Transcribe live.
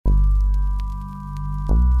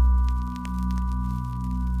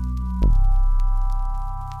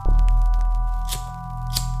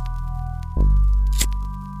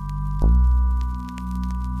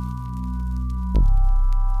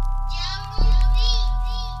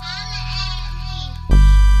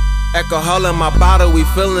Alcohol in my bottle, we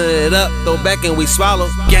filling it up, throw back and we swallow.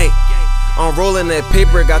 Gank. I'm rolling that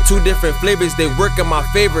paper, got 2 different flavors, they work in my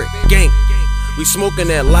favorite. Gank. We smoking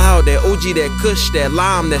that loud, that OG, that kush, that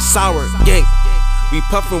lime, that sour. Gank. We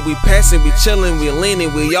puffin', we passin', we chillin', we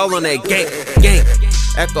leanin', we all on that gank.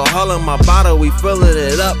 Gank. Alcohol in my bottle, we filling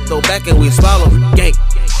it up, throw back and we swallow. Gank.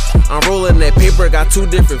 I'm rolling that paper, got 2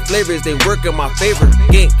 different flavors, they work in my favor.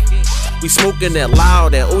 Gank. We smoking that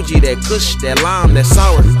loud, that OG, that kush, that lime, that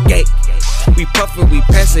sour. Gank. We puffin', we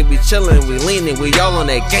passin', we chillin', we leanin', we all on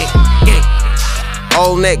that gank. Gank.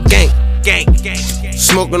 All on that gank. Gank.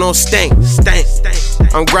 Smoking on stank.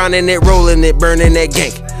 I'm grinding it, rolling it, burning that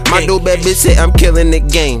gank. My dope bad bitch say I'm killing the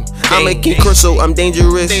game. I'm making curso, I'm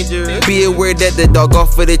dangerous. Be aware that the dog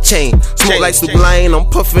off of the chain. Smoke like Sublime, I'm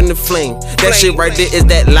puffing the flame. That shit right there is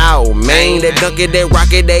that loud, man. That dunk it, that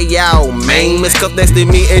rocket, that yow, man. Miss Cup next to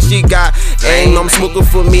me and she got aim. I'm smoking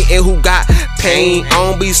for me and who got pain.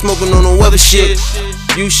 I don't be smoking on no other shit.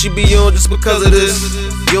 You should be on just because of this.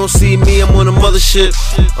 You don't see me, I'm on the mothership.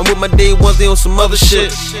 I'm with my day ones, they on some other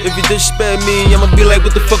shit. If you disrespect me, I'ma be like,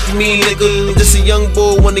 what the fuck you mean, nigga? I'm just a young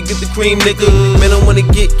boy, wanna get the cream, nigga. Man, I wanna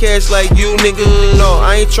get cash like you, nigga. No,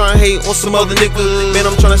 I ain't tryna hate on some other nigga. Man,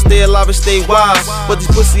 I'm tryna stay alive and stay wise. But these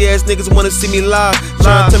pussy ass niggas wanna see me live.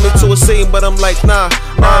 Tryna turn me to a Satan, but I'm like, nah.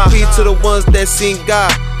 RP to the ones that seen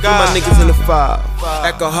God. For my niggas in the 5.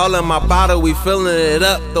 Alcohol in my bottle, we filling it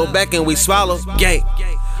up, throw back and we swallow. Gank.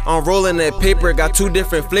 I'm rolling that paper, got 2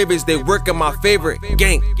 different flavors, they work in my favorite.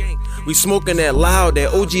 Gank. We smoking that loud,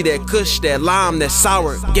 that OG, that kush, that lime, that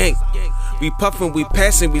sour. Gank. We puffin', we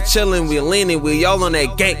passin', we chillin', we leanin', we all on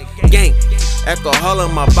that gank. Gank. Alcohol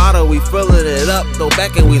in my bottle, we filling it up, throw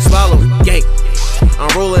back and we swallow. Gank. I'm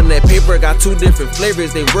rolling that paper, got 2 different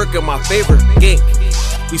flavors, they work in my favor. Gank.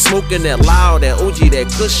 We smoking that loud, that OG, that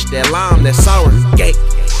kush, that lime, that sour. Gank.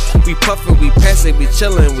 We puffin', we passin', we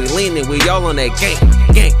chillin', we leanin', we all on that gank.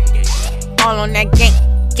 Gank. All on that gank.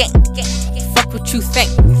 Gank. Fuck what you think.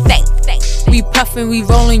 We puffin', we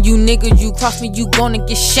rollin', you niggas, you cross me, you gonna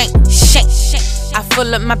get shanked. I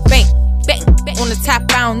fill up my bank. On the top,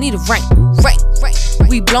 I don't need a rank.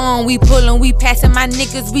 We blowin', we pullin', we passin' my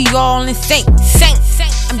niggas, we all in sync.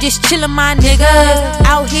 I'm just chillin' my niggas,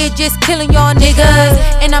 out here just killin' y'all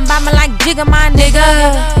niggas. And I'm bombing like Jigga, my nigga.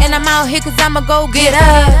 And I'm out here cause I'm a go-getter.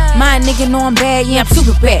 My nigga know I'm bad, yeah, I'm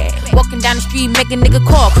super bad. Walking down the street, make a nigga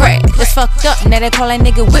call crash. It's fucked up, now they call that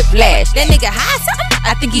nigga whiplash. That nigga high something?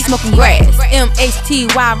 I think he smoking grass.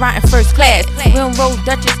 MHTY, riding first class. We don't roll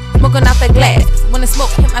Dutchess, smoking off that glass. When the smoke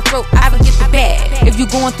hit my throat, I would get the bag. If you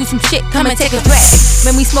going through some shit, come and take a drag.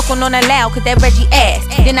 Man, we smoking on that loud, cause that Reggie ass.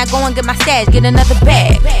 Then I go and get my stash, get another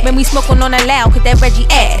bag. Man, we smoking on that loud, cause that Reggie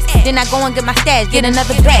ass. Then I go and get my stash, get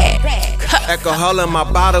another bag. Alcohol in my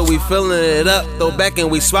bottle, we filling it up, throw back and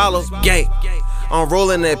we swallow. Gank. I'm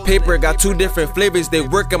rolling that paper, got 2 different flavors, they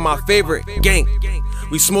work in my favorite. Gank.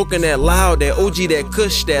 We smoking that loud, that OG, that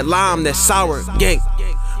kush, that lime, that sour. Gank.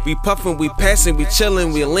 We puffin', we passin', we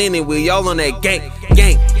chillin', we leanin', we all on that gank.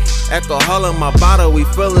 Gank. Alcohol in my bottle, we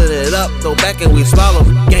filling it up, throw back and we swallow.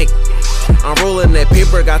 Gank. I'm rolling that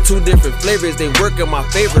paper, got 2 different flavors, they work in my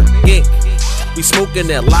favor. Gank. We smoking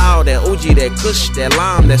that loud, that OG, that kush, that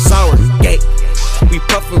lime, that sour. Gank. We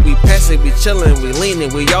puffin', we passin', we chillin', we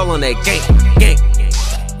leanin', we all on that gank. Gank.